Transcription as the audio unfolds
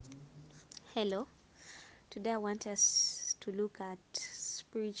Hello, today I want us to look at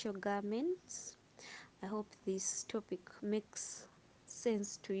spiritual garments. I hope this topic makes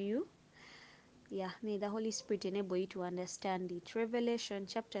sense to you. Yeah, may the Holy Spirit enable you to understand it. Revelation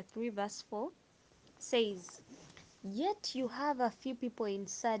chapter 3, verse 4 says, "Yet you have a few people in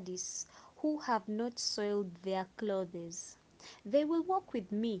Sardis who have not soiled their clothes. They will walk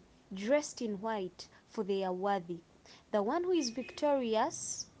with me, dressed in white, for they are worthy. The one who is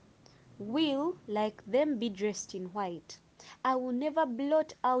victorious will, like them, be dressed in white. I will never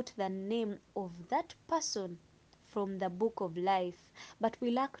blot out the name of that person from the book of life, but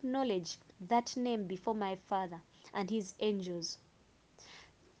will acknowledge that name before my Father and his angels."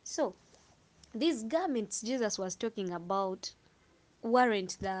 So, these garments Jesus was talking about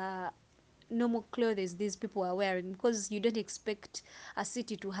weren't the normal clothes these people are wearing, because you don't expect a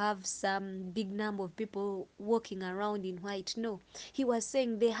city to have some big number of people walking around in white. No, he was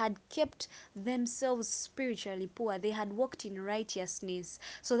saying they had kept themselves spiritually poor, they had walked in righteousness,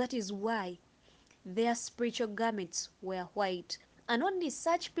 so that is why their spiritual garments were white. And only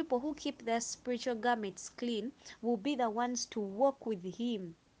such people who keep their spiritual garments clean will be the ones to walk with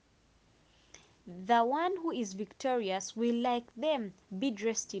him. The one who is victorious will, like them, be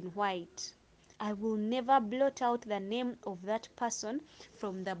dressed in white. I will never blot out the name of that person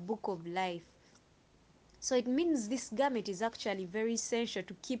from the book of life. So it means this garment is actually very essential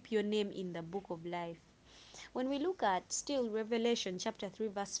to keep your name in the book of life. When we look at still Revelation chapter 3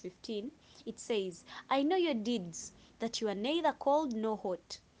 verse 15, it says, "I know your deeds, that you are neither cold nor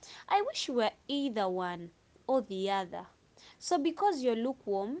hot. I wish you were either one or the other. So because you're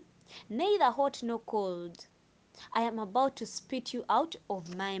lukewarm, neither hot nor cold, I am about to spit you out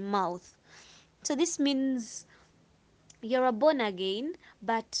of my mouth." So this means you're a born again,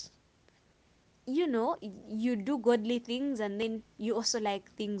 but you do godly things, and then you also like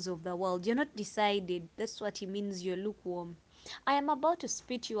things of the world. You're not decided. That's what he means you're lukewarm. "I am about to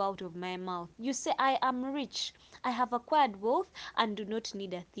spit you out of my mouth. You say, I am rich, I have acquired wealth, and do not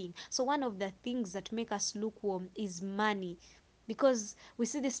need a thing." So one of the things that make us lukewarm is money, because we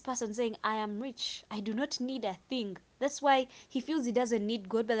see this person saying, "I am rich, I do not need a thing." That's why he feels he doesn't need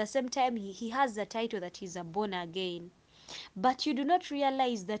God, but at the same time he has the title that he's a born again. But you do not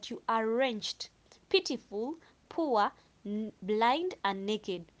realize that you are wrenched, pitiful, poor, blind, and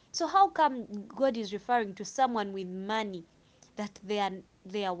naked. So how come God is referring to someone with money that they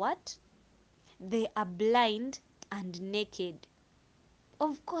are what? They are blind and naked.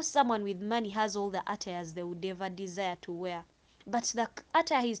 Of course, someone with money has all the attires they would ever desire to wear. But the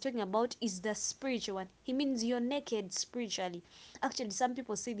attire he's talking about is the spiritual one. He means you're naked spiritually. Actually, some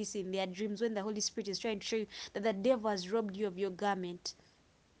people see this in their dreams when the Holy Spirit is trying to show you that the devil has robbed you of your garment.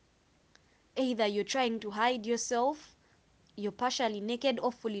 Either you're trying to hide yourself, you're partially naked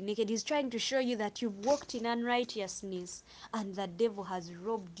or fully naked. He's trying to show you that you've walked in unrighteousness and the devil has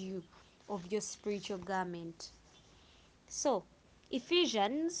robbed you of your spiritual garment. So,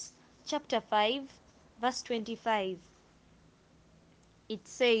 Ephesians chapter 5, verse 25. It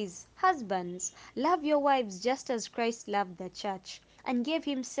says, "Husbands, love your wives just as Christ loved the church and gave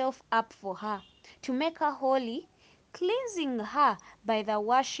himself up for her, to make her holy, cleansing her by the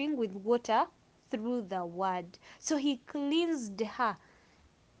washing with water through the word." So he cleansed her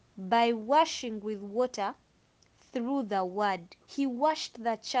by washing with water through the word. He washed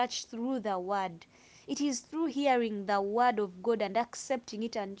the church through the word. It is through hearing the word of God and accepting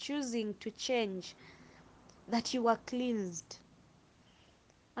it and choosing to change that you are cleansed.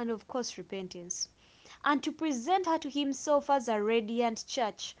 And of course, repentance. "And to present her to himself as a radiant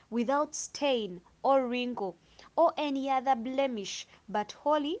church, without stain or wrinkle or any other blemish, but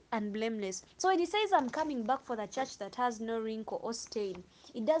holy and blameless." So when he says, "I'm coming back for the church that has no wrinkle or stain,"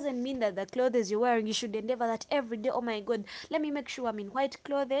 it doesn't mean that the clothes you're wearing, you should endeavor that every day, "Oh my God, let me make sure I'm in white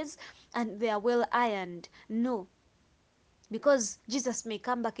clothes and they are well ironed." No, because Jesus may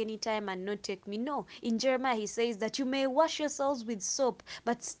come back anytime and not take me. No, in Jeremiah he says that you may wash yourselves with soap,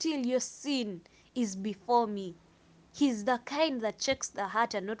 but still your sin is before me. He's the kind that checks the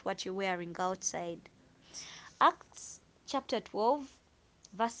heart and not what you're wearing outside. Acts chapter 12,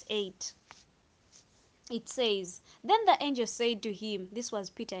 verse 8. It says, "Then the angel said to him," this was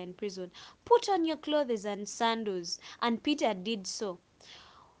Peter in prison, "Put on your clothes and sandals." And Peter did so.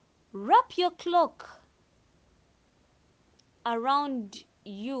 "Wrap your cloak around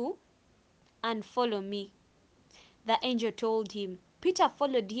you and follow me," the angel told him. Peter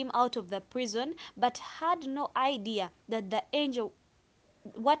followed him out of the prison, but had no idea that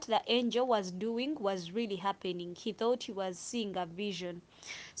what the angel was doing was really happening. He thought he was seeing a vision.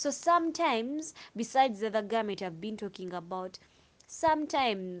 So sometimes, besides the other garment I've been talking about,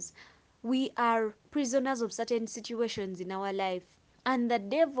 sometimes We are prisoners of certain situations in our life, and the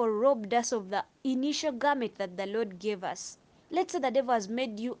devil robbed us of the initial garment that the Lord gave us. Let's say the devil has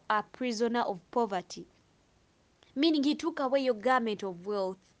made you a prisoner of poverty, meaning he took away your garment of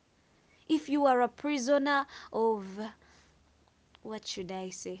wealth. If you are a prisoner of, what should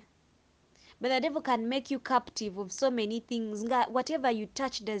I say? But the devil can make you captive of so many things. Whatever you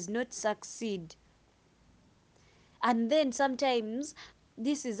touch does not succeed. And then sometimes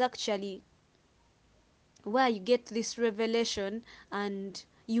this is actually where you get this revelation, and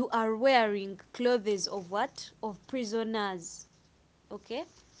you are wearing clothes of what? Of prisoners. Okay?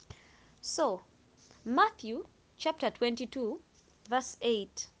 So, Matthew chapter 22, verse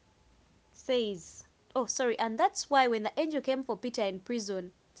 8 says, oh, sorry, and that's why when the angel came for Peter in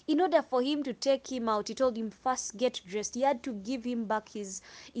prison, in order for him to take him out, he told him, first get dressed. He had to give him back his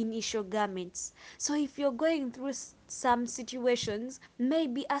initial garments. So if you're going through some situations,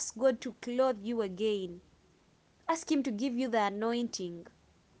 maybe ask God to clothe you again. Ask him to give you the anointing.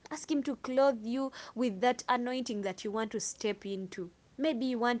 Ask him to clothe you with that anointing that you want to step into. Maybe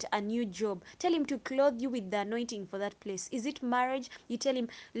you want a new job. Tell him to clothe you with the anointing for that place. Is it marriage? You tell him,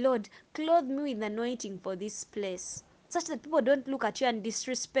 Lord, clothe me with the anointing for this place. Such that people don't look at you and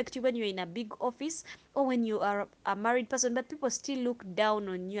disrespect you when you're in a big office or when you are a married person, but people still look down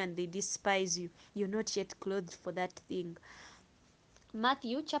on you and they despise you. You're not yet clothed for that thing.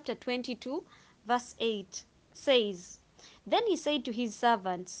 Matthew chapter 22, verse 8 says, then he said to his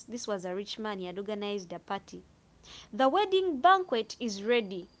servants, this was a rich man, he had organized a party, the wedding banquet is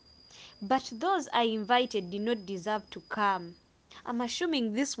ready, but those I invited did not deserve to come. I'm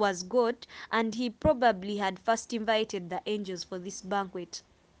assuming this was God, and he probably had first invited the angels for this banquet.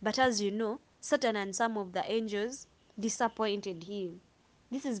 But as you know, Satan and some of the angels disappointed him.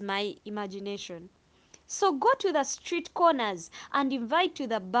 This is my imagination. So go to the street corners and invite to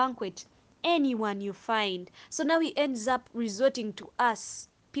the banquet anyone you find. So now he ends up resorting to us,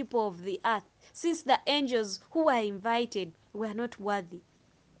 people of the earth, since the angels who were invited were not worthy.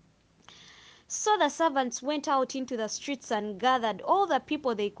 So the servants went out into the streets and gathered all the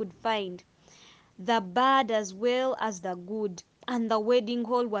people they could find, the bad as well as the good. And the wedding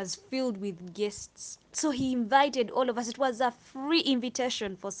hall was filled with guests. So he invited all of us. It was a free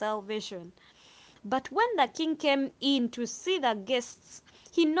invitation for salvation. But when the king came in to see the guests,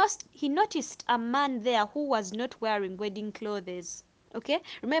 he noticed a man there who was not wearing wedding clothes. Okay?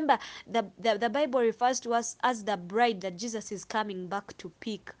 Remember, the Bible refers to us as the bride that Jesus is coming back to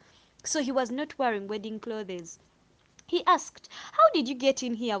pick. So he was not wearing wedding clothes. He asked, how did you get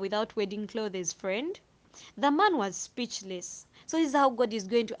in here without wedding clothes, friend? The man was speechless. So this is how God is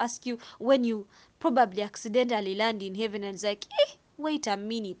going to ask you when you probably accidentally land in heaven, and it's like, wait a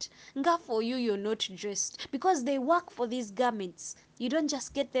minute. Nga, for you, you're not dressed. Because they work for these garments. You don't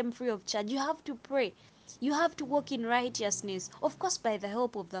just get them free of charge. You have to pray. You have to walk in righteousness. Of course, by the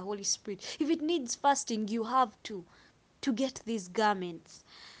help of the Holy Spirit. If it needs fasting, you have to get these garments.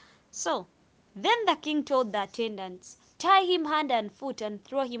 So, then the king told the attendants, tie him hand and foot and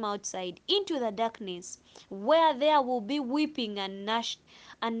throw him outside into the darkness, where there will be weeping and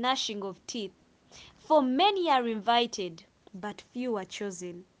gnashing of teeth. For many are invited, but few are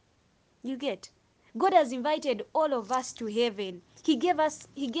chosen. You get? God has invited all of us to heaven. He gave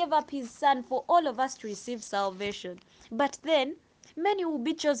up his son for all of us to receive salvation. But then many will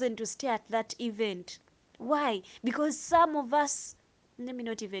be chosen to stay at that event. Why? Because some of us, let me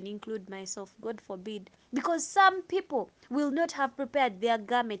not even include myself, God forbid, because some people will not have prepared their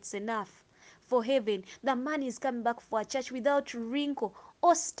garments enough for heaven. The man is coming back for a church without wrinkle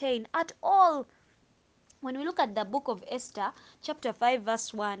or stain at all. When we look at the book of Esther, chapter 5,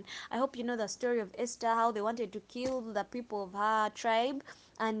 verse 1, I hope you know the story of Esther, how they wanted to kill the people of her tribe,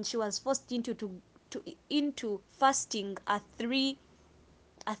 and she was forced into fasting a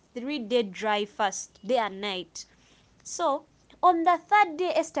 3-day dry fast, day and night. So, on the third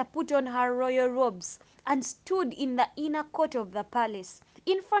day, Esther put on her royal robes and stood in the inner court of the palace,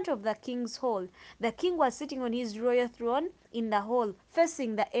 in front of the king's hall. The king was sitting on his royal throne in the hall,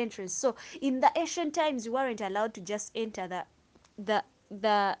 facing the entrance. So, in the ancient times, you weren't allowed to just enter the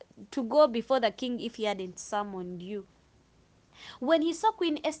to go before the king if he hadn't summoned you. When he saw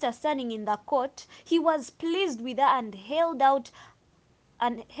Queen Esther standing in the court, he was pleased with her and held out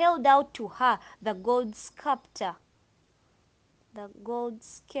to her the gold scepter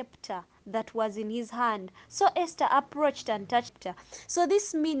that was in his hand. So Esther approached and touched her. So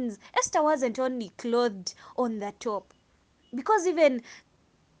this means Esther wasn't only clothed on the top, because even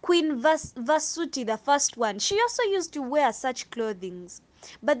Queen Vasuti, the first one, she also used to wear such clothing.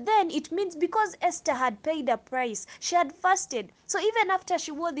 But then it means because Esther had paid a price, she had fasted. So even after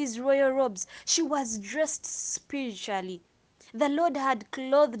she wore these royal robes, she was dressed spiritually. The Lord had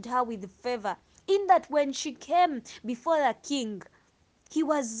clothed her with favor, in that when she came before the king, he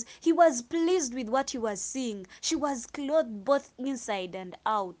was pleased with what he was seeing. She was clothed both inside and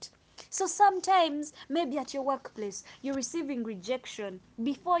out. So sometimes, maybe at your workplace, you're receiving rejection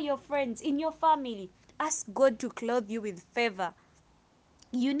before your friends, in your family. Ask God to clothe you with favor.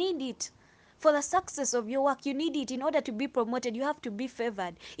 You need it. For the success of your work, you need it. In order to be promoted, you have to be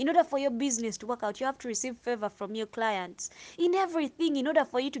favored. In order for your business to work out, you have to receive favor from your clients. In everything, in order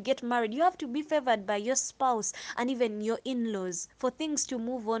for you to get married, you have to be favored by your spouse and even your in-laws for things to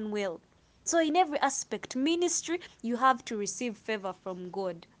move on well. So in every aspect, ministry, you have to receive favor from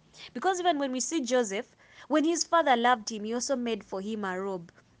God. Because even when we see Joseph, when his father loved him, he also made for him a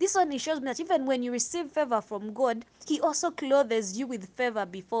robe. This only shows me that even when you receive favor from God, he also clothes you with favor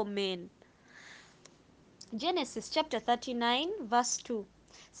before men. Genesis chapter 39 verse 2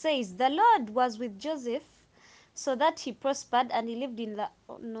 says, "The Lord was with Joseph so that he prospered and he lived in the..."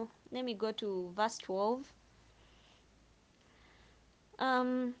 Oh, no, let me go to verse 12.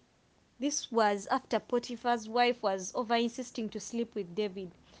 This was after Potiphar's wife was over insisting to sleep with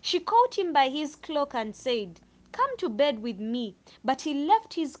David. She caught him by his cloak and said, "Come to bed with me." But he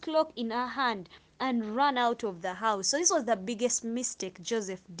left his cloak in her hand and ran out of the house. So this was the biggest mistake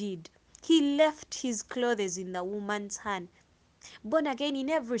Joseph did. He left his clothes in the woman's hand. Born again, in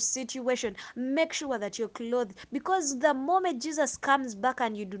every situation, make sure that you're clothed, because the moment Jesus comes back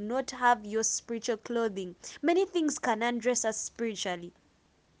and you do not have your spiritual clothing, many things can undress us spiritually.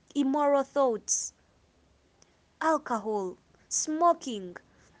 Immoral thoughts, alcohol, smoking,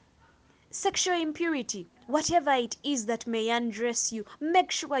 sexual impurity, whatever it is that may undress you, make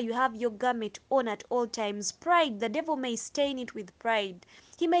sure you have your garment on at all times. Pride, the devil may stain it with pride.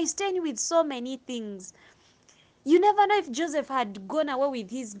 He may stain you with so many things. You never know. If Joseph had gone away with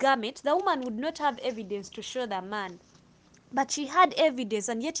his garment, the woman would not have evidence to show the man. But she had evidence,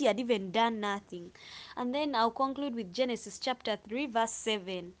 and yet he had even done nothing. And then I'll conclude with Genesis chapter 3 verse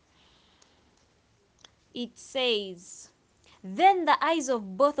 7. It says, "Then the eyes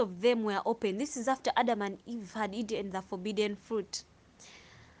of both of them were open." This is after Adam and Eve had eaten the forbidden fruit.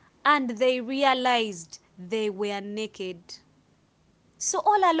 "And they realized they were naked." So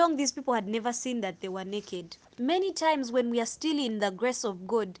all along, these people had never seen that they were naked. Many times when we are still in the grace of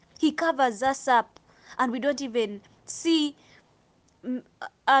God, He covers us up and we don't even see,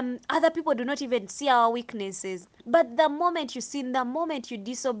 other people do not even see our weaknesses. But the moment you sin, the moment you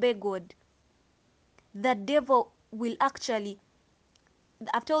disobey God, the devil will actually,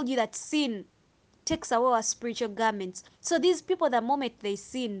 I've told you that sin takes away our spiritual garments. So these people, the moment they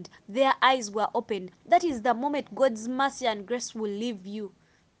sinned, their eyes were opened. That is the moment God's mercy and grace will leave you,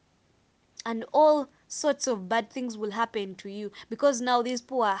 and all sorts of bad things will happen to you, because now these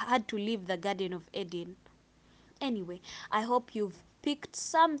people had to leave the Garden of Eden. Anyway, I hope you've picked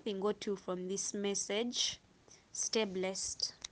something or two from this message. Stay blessed.